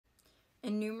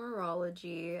In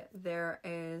numerology, there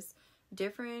is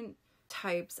different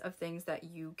types of things that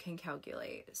you can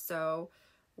calculate. So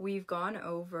we've gone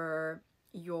over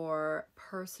your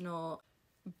personal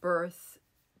birth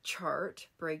chart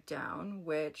breakdown,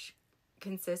 which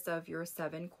consists of your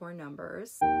 7 core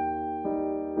numbers.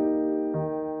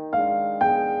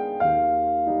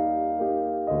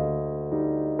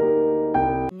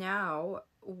 Now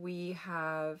we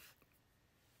have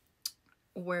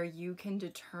where you can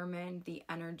determine the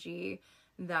energy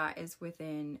that is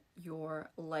within your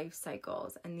life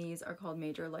cycles, and these are called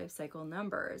major life cycle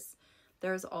numbers.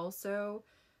 There's also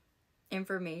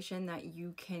information that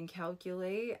you can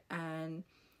calculate, and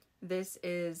this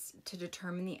is to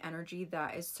determine the energy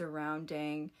that is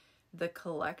surrounding the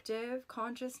collective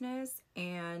consciousness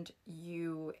and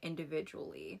you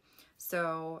individually.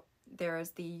 So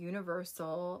there's the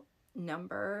universal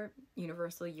number,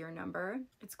 universal year number.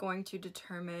 It's going to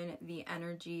determine the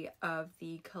energy of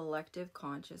the collective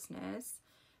consciousness.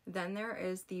 Then there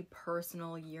is the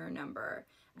personal year number,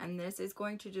 and this is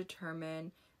going to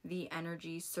determine the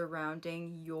energy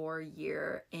surrounding your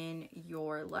year in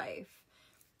your life.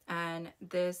 And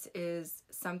this is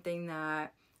something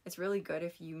that it's really good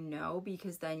if you know,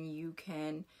 because then you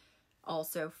can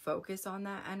also focus on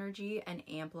that energy and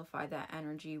amplify that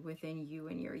energy within you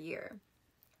and your year.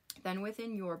 Then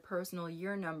within your personal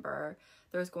year number,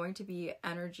 there's going to be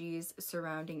energies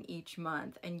surrounding each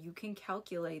month, and you can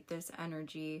calculate this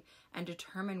energy and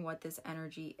determine what this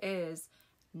energy is,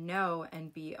 know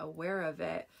and be aware of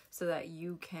it, so that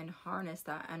you can harness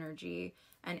that energy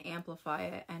and amplify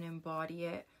it and embody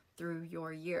it through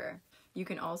your year. You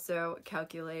can also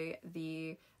calculate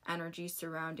the energy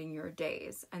surrounding your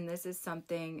days, and this is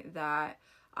something that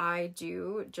I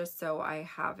do just so I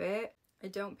have it. I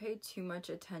don't pay too much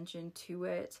attention to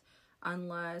it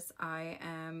unless I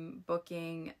am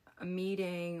booking a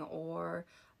meeting, or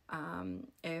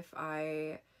if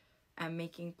I am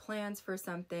making plans for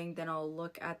something, then I'll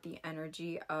look at the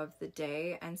energy of the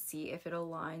day and see if it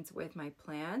aligns with my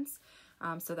plans,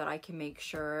 so that I can make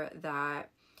sure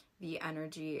that the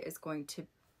energy is going to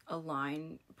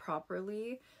align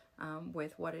properly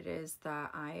with what it is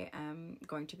that I am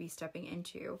going to be stepping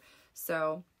into.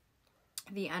 So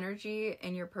the energy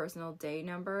in your personal day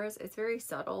numbers, it's very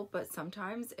subtle, but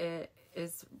sometimes it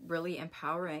is really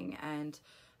empowering. And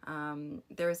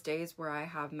there's days where I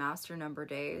have master number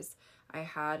days. I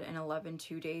had an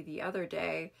 11-2 day the other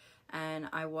day, and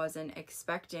I wasn't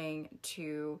expecting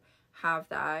to have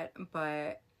that,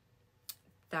 but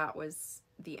that was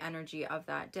the energy of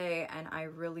that day, and I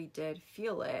really did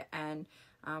feel it. And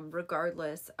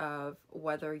regardless of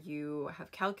whether you have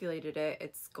calculated it,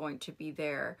 it's going to be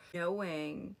there.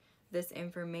 Knowing this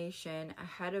information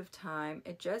ahead of time,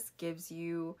 it just gives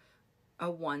you a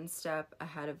one step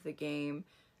ahead of the game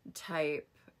type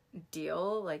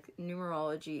deal. Like,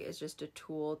 numerology is just a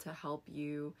tool to help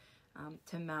you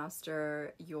to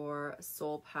master your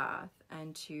soul path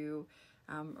and to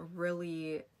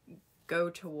really go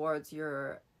towards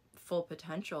your full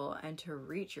potential and to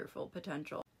reach your full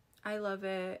potential. I love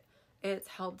it. It's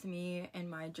helped me in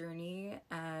my journey.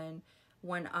 And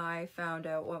when I found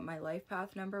out what my life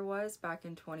path number was back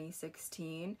in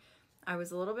 2016, I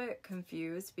was a little bit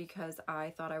confused because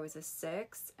I thought I was a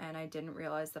 6, and I didn't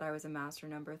realize that I was a master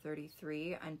number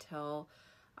 33 until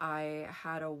I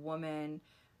had a woman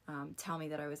tell me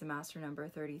that I was a master number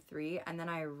 33. And then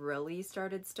I really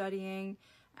started studying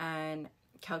and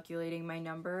calculating my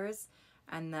numbers,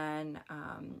 and then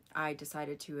I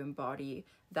decided to embody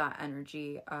that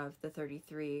energy of the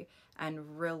 33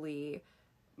 and really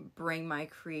bring my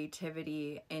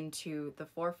creativity into the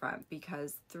forefront,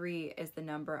 because 3 is the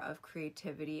number of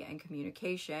creativity and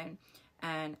communication,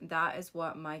 and that is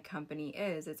what my company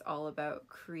is. It's all about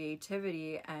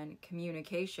creativity and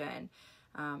communication.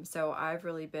 So I've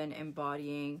really been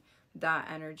embodying that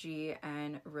energy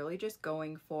and really just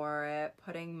going for it,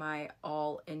 putting my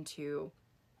all into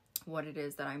what it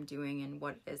is that I'm doing and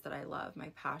what it is that I love, my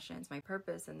passions, my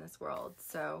purpose in this world.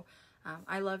 So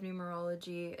I love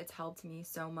numerology. It's helped me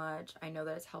so much. I know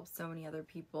that it's helped so many other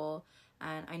people,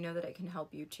 and I know that it can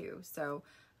help you too. So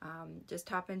just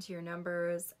tap into your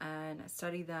numbers and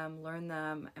study them, learn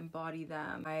them, embody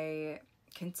them. I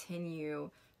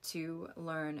continue to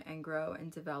learn and grow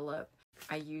and develop.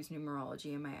 I use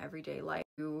numerology in my everyday life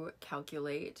to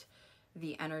calculate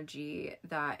the energy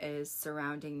that is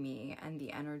surrounding me and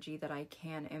the energy that I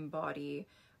can embody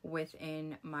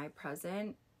within my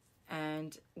present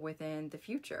and within the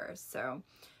future. So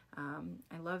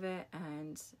I love it,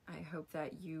 and I hope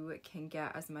that you can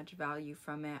get as much value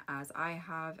from it as I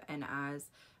have and as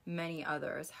many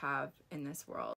others have in this world.